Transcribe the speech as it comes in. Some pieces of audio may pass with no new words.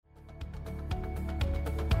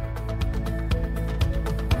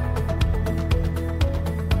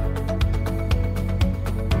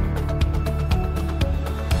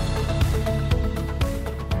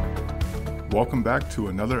Welcome back to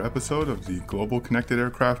another episode of the Global Connected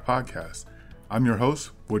Aircraft Podcast. I'm your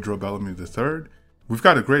host, Woodrow Bellamy III. We've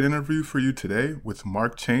got a great interview for you today with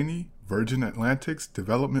Mark Cheney, Virgin Atlantic's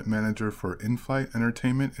Development Manager for In-Flight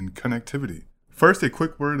Entertainment and Connectivity. First, a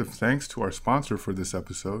quick word of thanks to our sponsor for this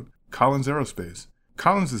episode, Collins Aerospace.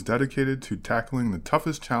 Collins is dedicated to tackling the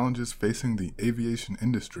toughest challenges facing the aviation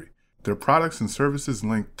industry. Their products and services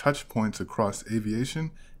link touch points across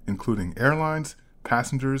aviation, including airlines,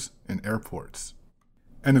 passengers, and airports.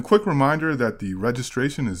 And a quick reminder that the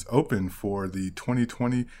registration is open for the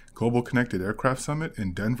 2020 Global Connected Aircraft Summit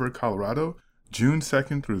in Denver, Colorado, June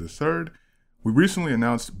 2nd through the 3rd. We recently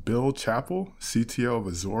announced Bill Chappell, CTO of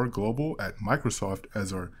Azure Global at Microsoft,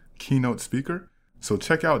 as our keynote speaker. So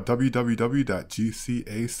check out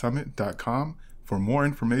www.gcasummit.com for more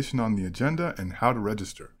information on the agenda and how to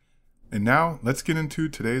register. And now, let's get into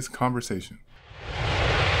today's conversation.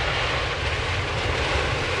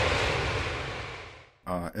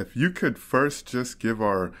 If you could first just give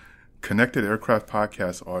our Connected Aircraft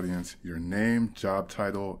Podcast audience your name, job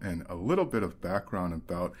title, and a little bit of background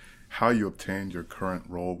about how you obtained your current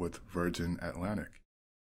role with Virgin Atlantic.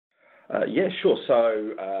 Yeah, sure.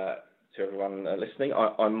 So to everyone listening,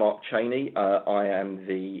 I'm Mark Cheney. I am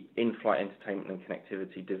the In-Flight Entertainment and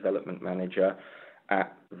Connectivity Development Manager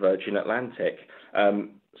at Virgin Atlantic.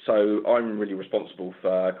 So I'm really responsible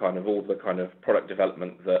for kind of all the kind of product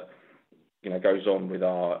development that goes on with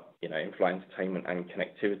our, in-flight entertainment and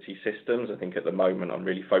connectivity systems. I think at the moment I'm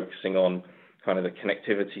really focusing on kind of the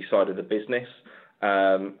connectivity side of the business.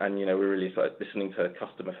 And, we're really listening to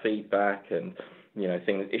customer feedback and,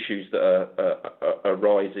 issues that are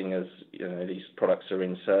arising as, these products are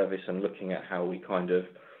in service, and looking at how we kind of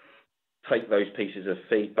take those pieces of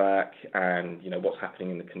feedback and, what's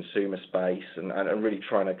happening in the consumer space, and really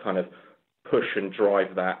trying to kind of push and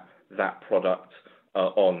drive that product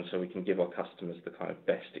on, so we can give our customers the kind of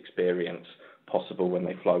best experience possible when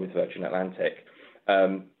they fly with Virgin Atlantic.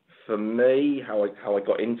 For me, how I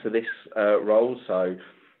got into this role, so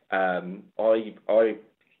I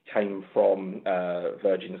came from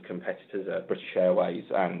Virgin's competitors, British Airways,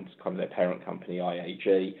 and kind of their parent company,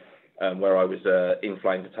 IAG, where I was an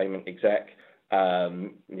in-flight entertainment exec,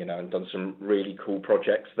 and done some really cool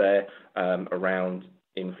projects there around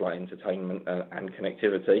in-flight entertainment and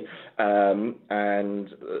connectivity, and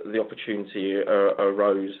the opportunity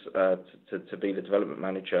arose to be the development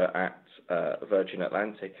manager at Virgin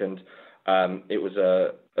Atlantic, and it was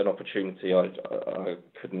an opportunity I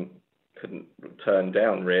couldn't turn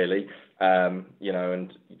down, really,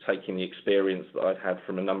 and taking the experience that I'd had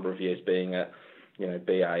from a number of years being at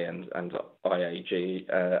BA and IAG,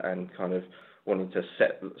 and kind of wanting to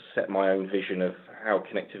set my own vision of how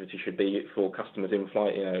connectivity should be for customers in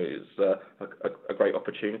flight. It's a great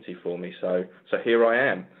opportunity for me. So here I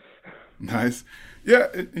am. Nice. Yeah,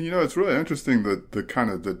 it's really interesting, the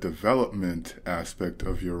kind of the development aspect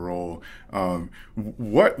of your role.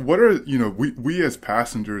 What are, we as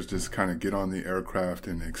passengers just kind of get on the aircraft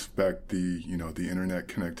and expect the internet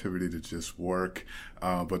connectivity to just work.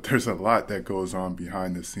 But there's a lot that goes on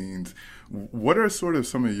behind the scenes. What are sort of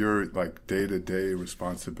some of your day-to-day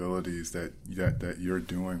responsibilities that you're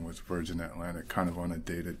doing with Virgin Atlantic kind of on a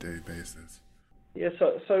day-to-day basis? Yeah,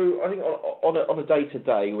 so I think on a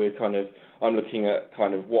day-to-day, I'm looking at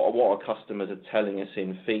kind of what our customers are telling us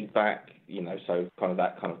in feedback, so kind of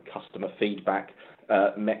that kind of customer feedback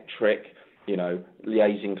metric,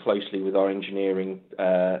 liaising closely with our engineering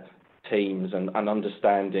teams and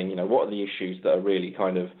understanding, what are the issues that are really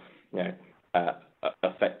kind of,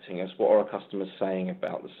 affecting us, what are our customers saying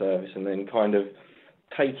about the service, and then kind of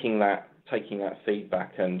taking that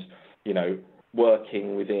feedback and,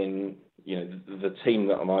 working within the team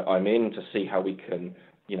that I'm in to see how we can,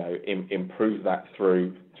 improve that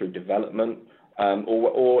through development,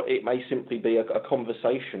 or it may simply be a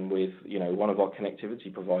conversation with, one of our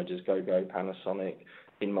connectivity providers, Gogo, Panasonic,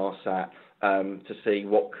 Inmarsat, to see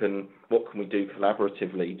what can we do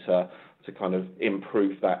collaboratively to kind of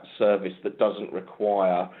improve that service that doesn't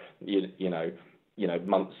require,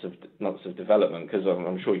 months of development, because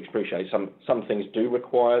I'm sure you can appreciate some things do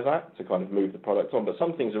require that to kind of move the product on, but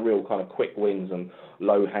some things are real kind of quick wins and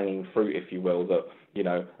low hanging fruit, if you will, that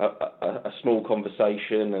a small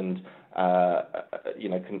conversation and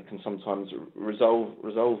can sometimes resolve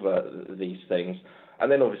these things. And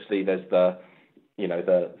then obviously there's the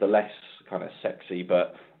less kind of sexy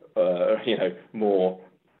but more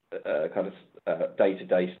kind of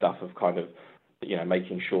day-to-day stuff of kind of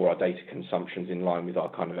making sure our data consumption's in line with our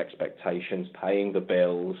kind of expectations, paying the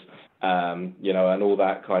bills, and all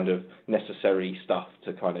that kind of necessary stuff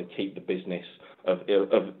to kind of keep the business of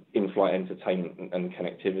in-flight entertainment and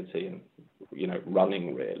connectivity and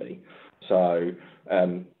running really. So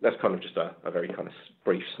that's kind of just a very kind of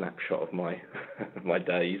brief snapshot of my of my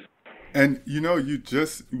days. And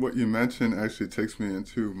what you mentioned actually takes me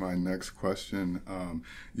into my next question.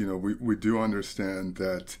 We do understand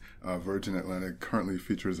that Virgin Atlantic currently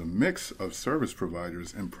features a mix of service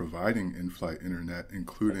providers in providing in-flight internet,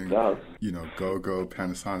 including, GoGo,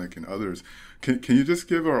 Panasonic, and others. Can you just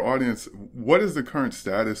give our audience, what is the current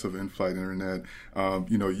status of in-flight internet?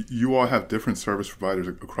 You all have different service providers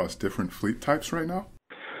across different fleet types right now?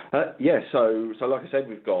 So like I said,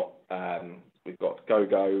 we've got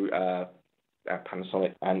GoGo,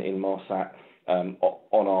 Panasonic, and Inmarsat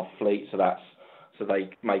on our fleet. So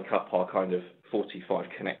they make up our kind of 45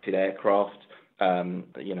 connected aircraft.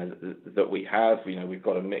 That we have. We've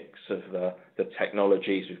got a mix of the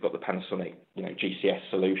technologies. We've got the Panasonic, GCS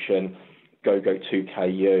solution, GoGo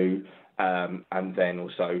 2Ku, and then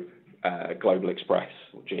also Global Express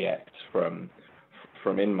or GX from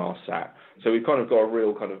Inmarsat. So we've kind of got a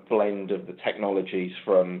real kind of blend of the technologies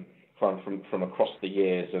from across the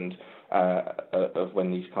years, and of when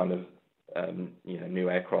these kind of new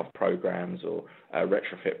aircraft programs or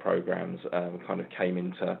retrofit programs kind of came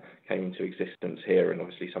into existence here, and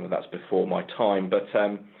obviously some of that's before my time. But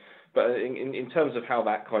in terms of how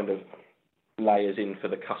that kind of layers in for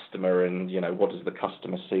the customer, and what does the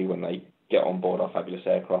customer see when they get on board our fabulous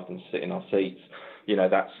aircraft and sit in our seats,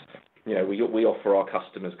 that's we offer our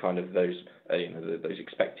customers kind of those those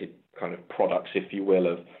expected kind of products, if you will,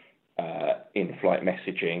 of in-flight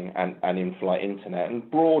messaging and in-flight internet, and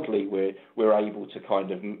broadly we're able to kind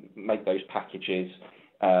of make those packages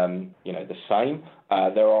the same.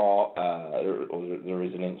 There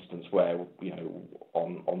is an instance where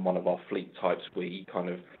on one of our fleet types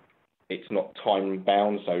it's not time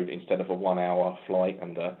bound, so instead of a 1 hour flight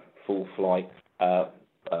and a full flight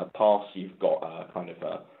pass, you've got kind of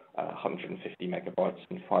 150 megabytes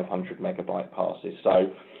and 500 megabyte passes.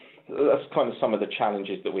 So that's kind of some of the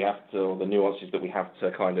challenges that we have to, or the nuances that we have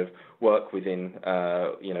to kind of work within,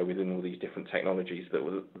 within all these different technologies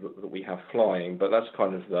that we have flying. But that's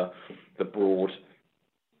kind of the broad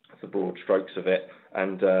strokes of it.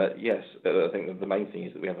 And yes, I think that the main thing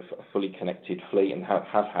is that we have a fully connected fleet and have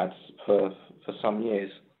had for some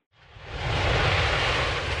years.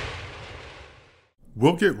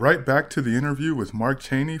 We'll get right back to the interview with Mark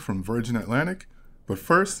Cheney from Virgin Atlantic, but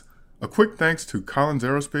first, a quick thanks to Collins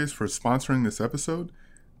Aerospace for sponsoring this episode.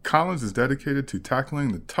 Collins is dedicated to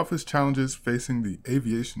tackling the toughest challenges facing the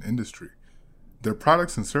aviation industry. Their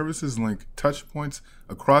products and services link touch points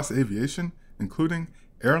across aviation, including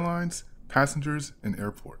airlines, passengers, and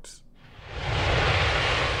airports.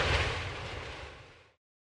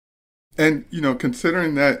 And,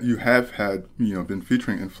 considering that you have had, been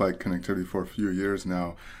featuring in-flight connectivity for a few years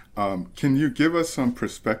now, can you give us some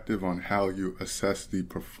perspective on how you assess the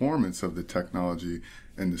performance of the technology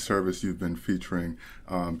and the service you've been featuring?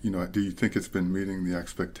 Do you think it's been meeting the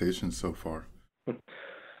expectations so far?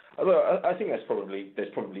 I think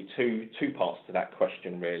there's probably two parts to that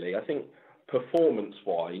question, really. I think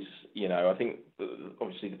performance-wise, I think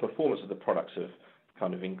obviously the performance of the products have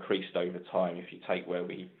kind of increased over time. If you take where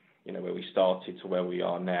we started to where we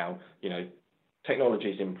are now,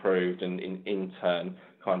 technology's improved, and in turn,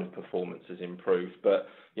 kind of performance has improved. But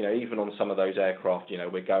even on some of those aircraft,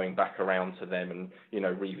 we're going back around to them and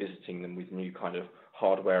revisiting them with new kind of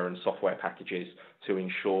hardware and software packages to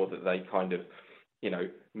ensure that they kind of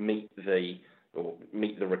meet the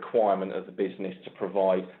requirement of the business to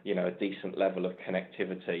provide a decent level of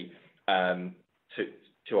connectivity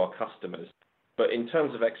to our customers. But in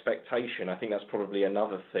terms of expectation, I think that's probably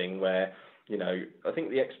another thing where I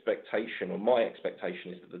think the expectation, or my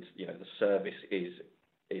expectation, is that the service is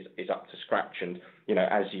up to scratch, and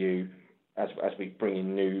as we bring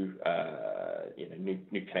in new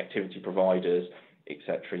connectivity providers,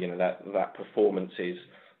 etc. That performance is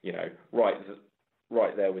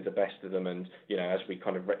right there with the best of them, and as we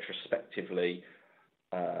kind of retrospectively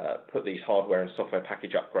put these hardware and software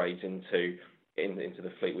package upgrades into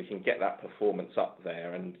the fleet, we can get that performance up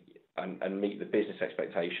there and meet the business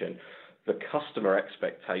expectation. The customer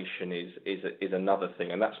expectation is another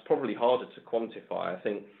thing, and that's probably harder to quantify. I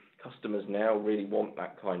think customers now really want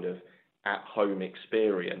that kind of at-home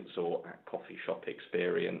experience or at coffee shop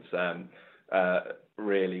experience,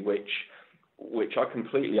 really, which I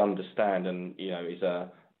completely understand, and is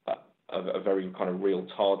a very kind of real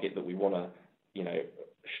target that we want to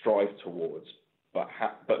strive towards. But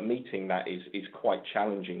meeting that is quite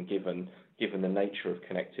challenging given the nature of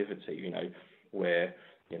connectivity. Where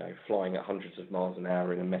flying at hundreds of miles an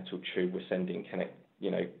hour in a metal tube, we're sending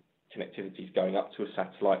connectivities going up to a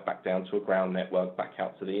satellite, back down to a ground network, back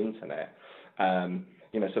out to the internet.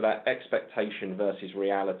 So that expectation versus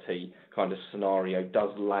reality kind of scenario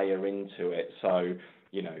does layer into it. So,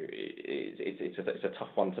 it's a tough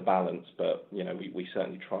one to balance, but, we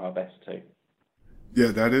certainly try our best to.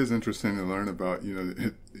 Yeah, that is interesting to learn about.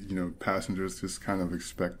 Passengers just kind of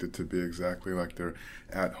expect it to be exactly like their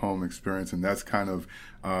at-home experience, and that's kind of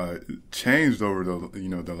changed over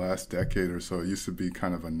the last decade or so. It used to be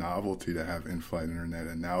kind of a novelty to have in-flight internet,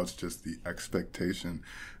 and now it's just the expectation.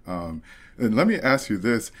 And let me ask you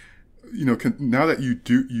this: now that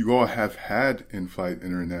you all have had in-flight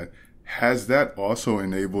internet, has that also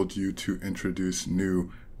enabled you to introduce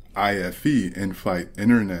new IFE, in-flight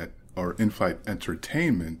internet, or in-flight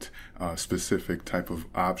entertainment specific type of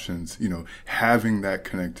options? Having that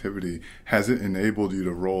connectivity, has it enabled you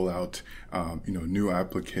to roll out new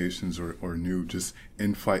applications or new just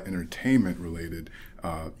in-flight entertainment related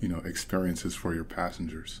experiences for your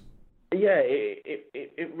passengers? Yeah,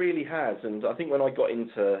 it really has. And I think when I got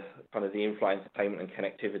into kind of the in-flight entertainment and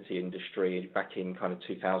connectivity industry back in kind of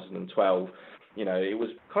 2012, it was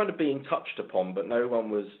kind of being touched upon, but no one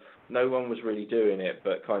was really doing it.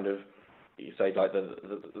 But kind of, you say, like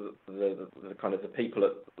the kind of the people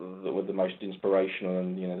that were the most inspirational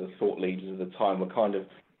and the thought leaders of the time were kind of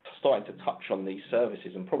starting to touch on these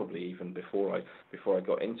services, and probably even before I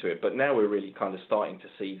got into it. But now we're really kind of starting to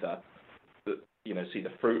see the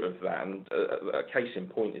fruit of that. And a case in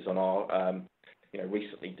point is on our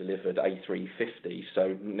recently delivered A350.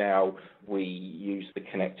 So now we use the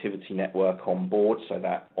connectivity network on board, so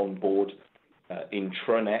that onboard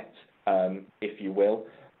intranet, if you will,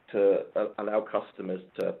 to allow customers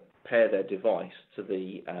to pair their device to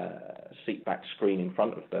the seatback screen in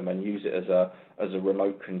front of them and use it as a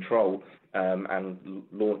remote control, and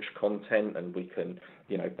launch content, and we can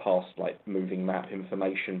pass like moving map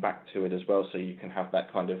information back to it as well, so you can have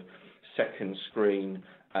that kind of second screen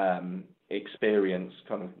experience,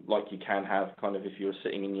 kind of like you can have kind of if you were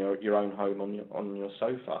sitting in your own home on your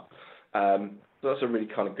sofa. So that's a really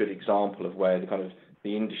kind of good example of where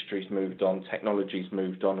the industry's moved on, technology's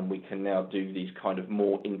moved on, and we can now do these kind of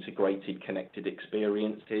more integrated, connected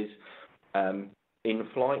experiences in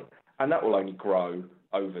flight, and that will only grow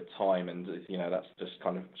over time. And that's just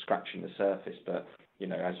kind of scratching the surface. But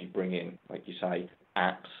as you bring in, like you say,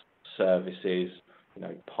 apps, services,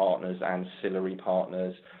 partners, ancillary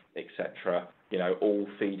partners, etc., all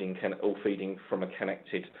feeding from a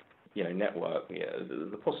connected network.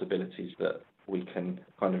 The possibilities that we can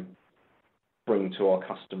kind of bring to our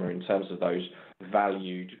customer in terms of those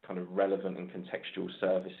valued, kind of relevant and contextual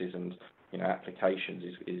services and applications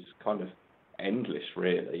is kind of endless,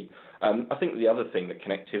 really. I think the other thing that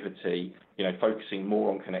connectivity, focusing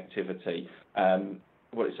more on connectivity,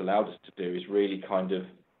 what it's allowed us to do is really kind of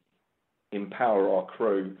empower our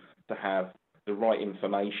crew to have the right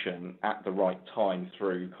information at the right time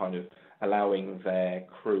through kind of allowing their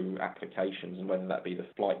crew applications, and whether that be the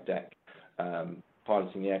flight deck,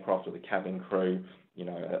 piloting the aircraft, or the cabin crew,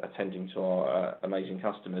 attending to our amazing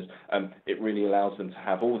customers. It really allows them to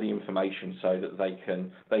have all the information so that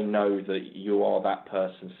they know that you are that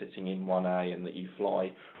person sitting in 1A and that you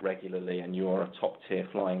fly regularly and you are a top tier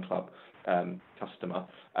flying club customer.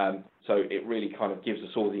 So it really kind of gives us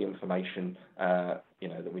all the information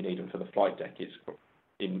that we need. And for the flight deck, it's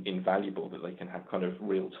invaluable that they can have kind of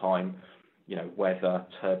real time weather,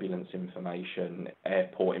 turbulence information,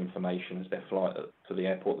 airport information as they fly for the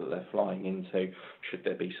airport that they're flying into, should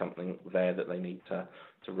there be something there that they need to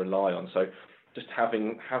rely on. So just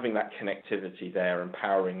having that connectivity there,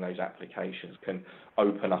 empowering those applications, can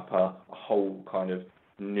open up a whole kind of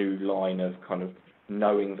new line of kind of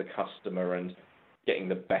knowing the customer and getting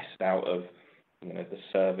the best out of the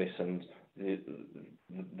service and the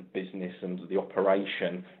business and the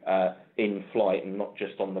operation in flight, and not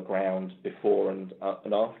just on the ground before and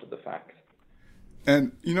after the fact.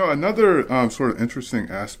 And another sort of interesting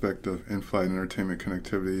aspect of in-flight entertainment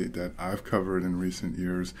connectivity that I've covered in recent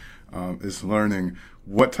years is learning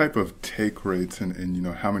what type of take rates and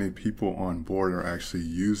how many people on board are actually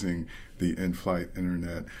using the in-flight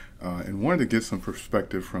internet, and wanted to get some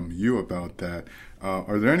perspective from you about that.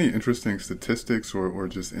 Are there any interesting statistics or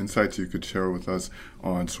just insights you could share with us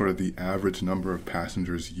on sort of the average number of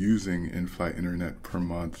passengers using in-flight internet per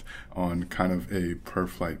month on kind of a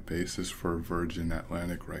per-flight basis for Virgin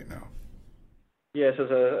Atlantic right now? Yes, as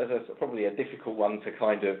probably a difficult one to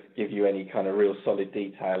kind of give you any kind of real solid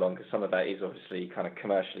detail on, because some of that is obviously kind of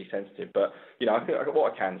commercially sensitive. But I think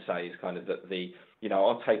what I can say is kind of that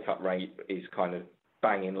our take up rate is kind of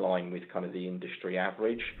bang in line with kind of the industry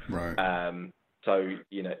average. Right. So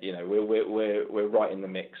we're right in the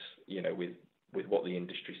mix, with what the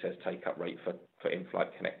industry says take up rate for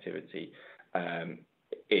in-flight connectivity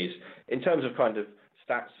is. In terms of kind of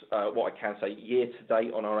stats, what I can say, year to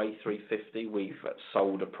date on our A350, we've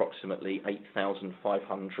sold approximately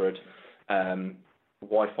 8,500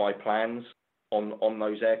 Wi-Fi plans on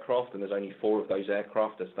those aircraft, and there's only 4 of those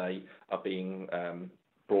aircraft as they are being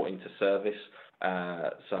brought into service.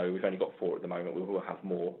 So we've only got 4 at the moment. We will have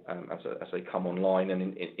more as they come online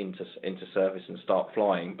and into service and start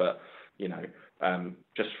flying. But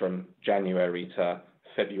just from January to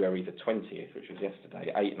February the 20th, which was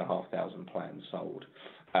yesterday, 8,500 plans sold.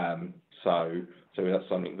 So that's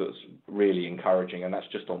something that's really encouraging, and that's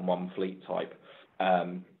just on one fleet type.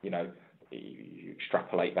 You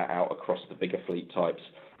extrapolate that out across the bigger fleet types.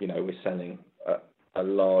 We're selling a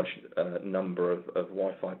large number of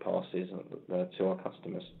Wi-Fi passes to our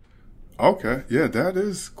customers. Okay, yeah, that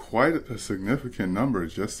is quite a significant number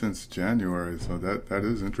just since January. So that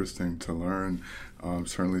is interesting to learn.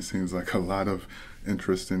 Certainly seems like a lot of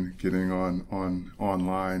interest in getting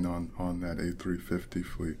online on that A350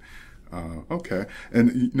 fleet. Okay,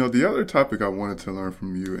 and the other topic I wanted to learn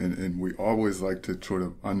from you, and we always like to sort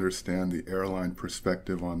of understand the airline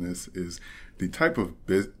perspective on this, is the type of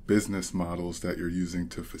business models that you're using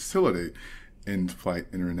to facilitate in-flight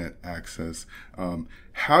internet access.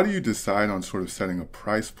 How do you decide on sort of setting a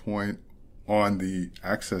price point on the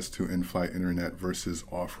access to in-flight internet versus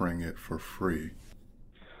offering it for free?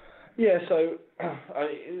 Yeah, so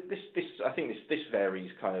I think this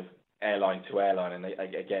varies kind of airline to airline, and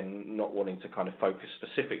again, not wanting to kind of focus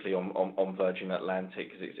specifically on Virgin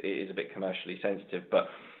Atlantic because it is a bit commercially sensitive, but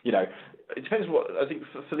it depends I think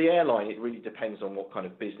for the airline, it really depends on what kind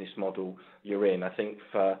of business model you're in. I think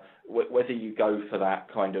for whether you go for that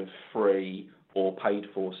kind of free or paid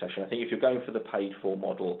for session, I think if you're going for the paid for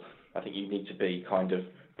model, I think you need to be kind of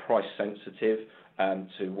price sensitive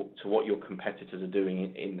to what your competitors are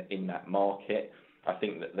doing in that market. I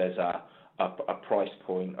think that there's a price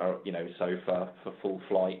point, so for full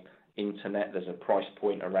flight internet, there's a price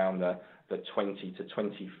point around the £20 to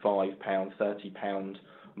 £25, £30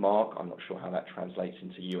 mark. I'm not sure how that translates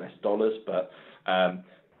into US dollars, but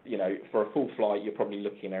for a full flight, you're probably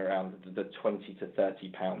looking around the £20 to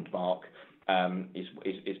 £30 mark.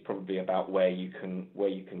 Is probably about where you can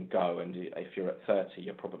go, and if you're at 30,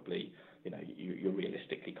 you're probably you're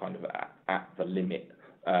realistically kind of at the limit.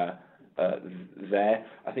 There,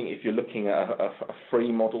 I think if you're looking at a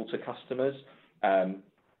free model to customers,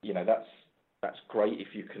 that's great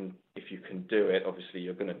if you can do it. Obviously,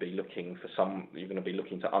 you're going to be looking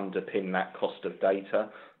to underpin that cost of data,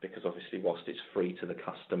 because obviously, whilst it's free to the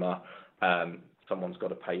customer, someone's got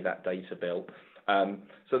to pay that data bill.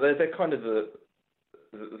 So they're kind of the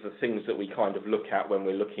things that we kind of look at when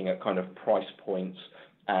we're looking at kind of price points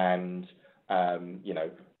and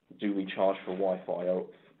do we charge for Wi-Fi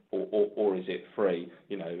or is it free?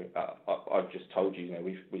 I've just told you,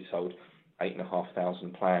 we sold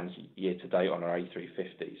 8,500 plans year to date on our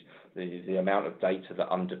A350s. The amount of data that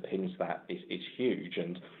underpins that is huge,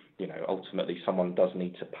 and ultimately someone does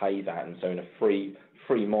need to pay that. And so in a free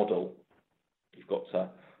model, you've got to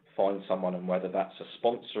find someone, and whether that's a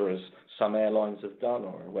sponsor, as some airlines have done,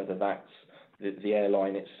 or whether that's the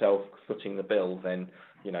airline itself footing the bill, then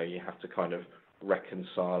you have to kind of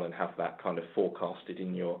reconcile and have that kind of forecasted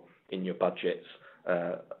in your budgets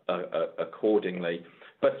accordingly.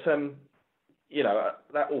 But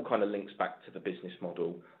that all kind of links back to the business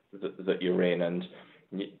model that you're in, and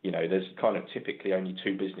there's kind of typically only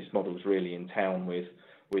 2 business models really in town with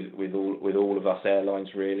all of us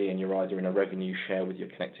airlines really, and you're either in a revenue share with your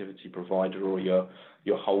connectivity provider, or your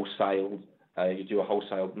wholesale. You do a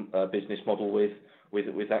wholesale business model with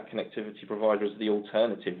that connectivity provider as the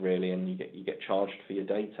alternative really, and you get charged for your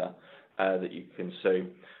data that you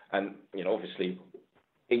consume. And obviously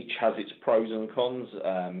each has its pros and cons,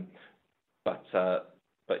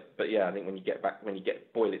 but yeah, I think when you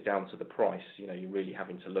boil it down to the price, you're really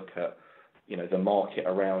having to look at the market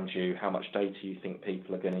around you, how much data you think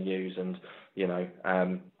people are going to use, and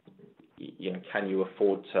can you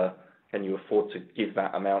afford to give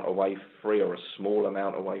that amount away for free, or a small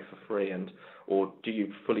amount away for free, or do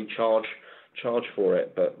you fully charge for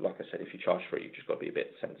it? But like I said, if you charge for it, you've just got to be a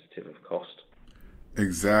bit sensitive of cost.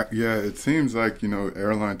 Exactly. Yeah, it seems like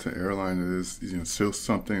airline to airline, it is still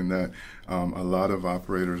something that a lot of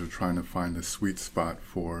operators are trying to find a sweet spot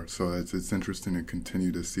for. So it's interesting to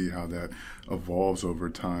continue to see how that evolves over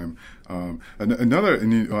time. I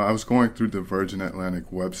was going through the Virgin Atlantic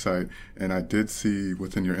website, and I did see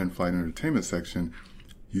within your in-flight entertainment section,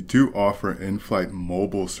 you do offer in-flight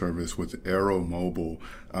mobile service with Aero Mobile,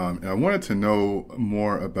 and I wanted to know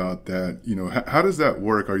more about that. How does that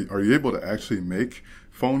work? Are you able to actually make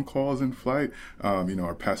phone calls in flight?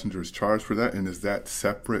 Are passengers charged for that? And is that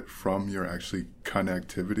separate from your actually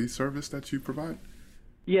connectivity service that you provide?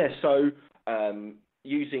 Yeah, so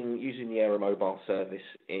using the Aeromobile service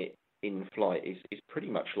in flight is pretty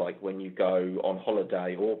much like when you go on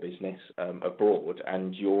holiday or business abroad,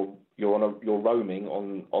 and you're roaming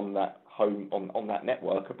on that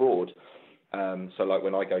network abroad. So like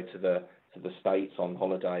when I go to the States on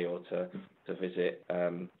holiday or to visit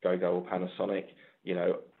Gogo or Panasonic,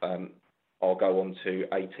 I'll go on to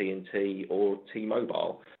AT&T or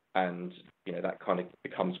T-Mobile, and that kind of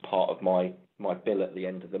becomes part of my bill at the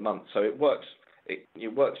end of the month. So it works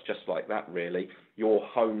just like that, really. Your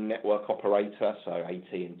home network operator, so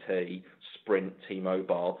AT&T, Sprint,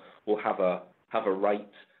 T-Mobile, will have a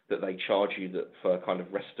rate that they charge you for kind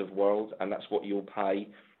of rest of world, and that's what you'll pay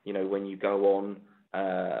when you go on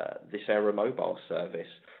this Aeromobile service.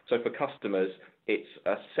 So for customers, it's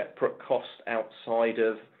a separate cost outside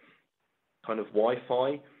of kind of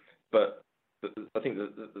Wi-Fi, but I think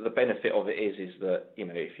the benefit of it is that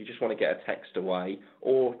if you just want to get a text away,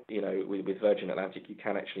 or with Virgin Atlantic you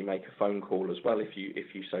can actually make a phone call as well if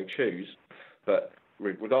you so choose. But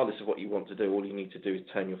regardless of what you want to do, all you need to do is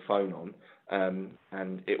turn your phone on,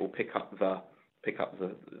 and it will pick up the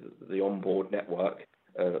onboard network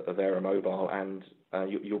of Aeromobile, and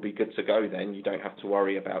you'll be good to go. Then you don't have to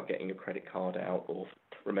worry about getting your credit card out or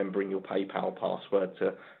remembering your PayPal password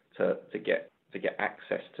to get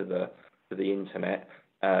access to the internet,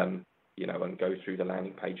 and go through the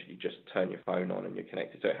landing page. You just turn your phone on and you're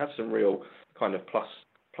connected. So it has some real kind of plus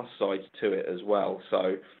sides to it as well.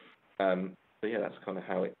 So yeah, that's kind of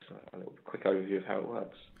how it's a little quick overview of how it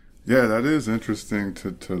works. Yeah, that is interesting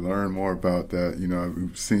to learn more about that.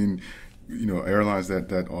 We've seen airlines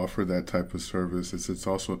that offer that type of service. It's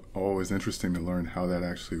also always interesting to learn how that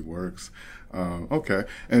actually works. Okay.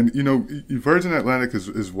 And, Virgin Atlantic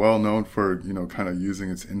is well known for, kind of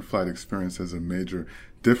using its in-flight experience as a major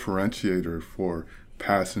differentiator for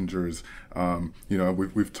passengers.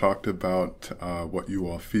 We've talked about what you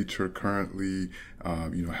all feature currently,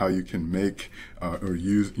 how you can make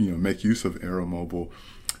make use of Aeromobile.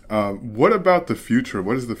 What about the future?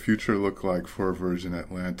 What does the future look like for Virgin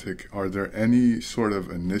Atlantic? Are there any sort of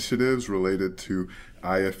initiatives related to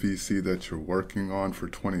IFEC that you're working on for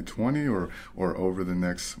 2020 or over the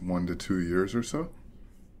next 1 to 2 years or so?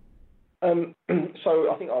 So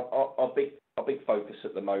I think our big focus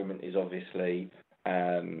at the moment is obviously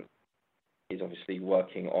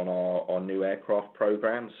working on our new aircraft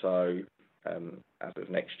program. So as of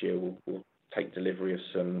next year, we'll take delivery of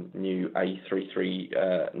some new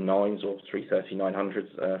A330-9s or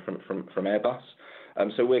 330-900s from Airbus.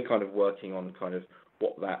 So we're kind of working on kind of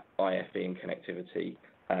what that IFE and connectivity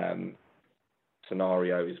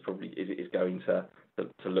scenario is going to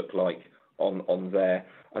look like on there.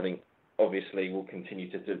 I think obviously we'll continue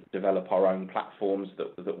to develop our own platforms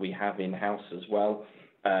that we have in-house as well,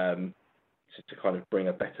 to kind of bring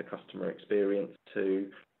a better customer experience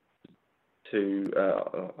to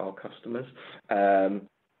our customers.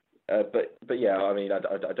 But yeah, I mean, I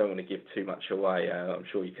don't want to give too much away. I'm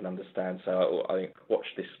sure you can understand. So I think watch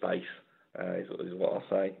this space is what I'll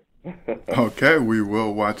say. Okay, we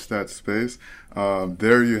will watch that space.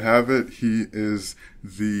 There you have it. He is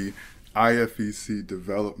the IFEC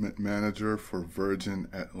Development Manager for Virgin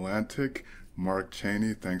Atlantic, Mark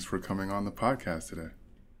Cheney. Thanks for coming on the podcast today.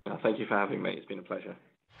 Thank you for having me. It's been a pleasure.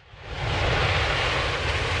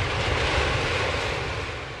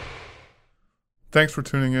 Thanks for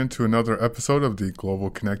tuning in to another episode of the Global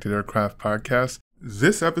Connected Aircraft Podcast.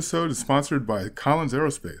 This episode is sponsored by Collins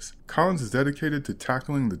Aerospace. Collins is dedicated to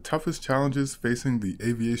tackling the toughest challenges facing the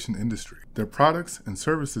aviation industry. Their products and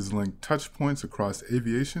services link touch points across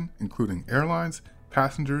aviation, including airlines,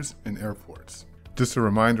 passengers, and airports. Just a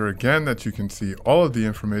reminder again that you can see all of the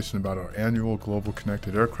information about our annual Global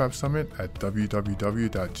Connected Aircraft Summit at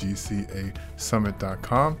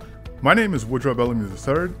www.gcasummit.com. My name is Woodrow Bellamy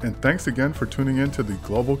III, and thanks again for tuning in to the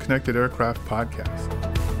Global Connected Aircraft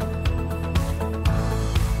Podcast.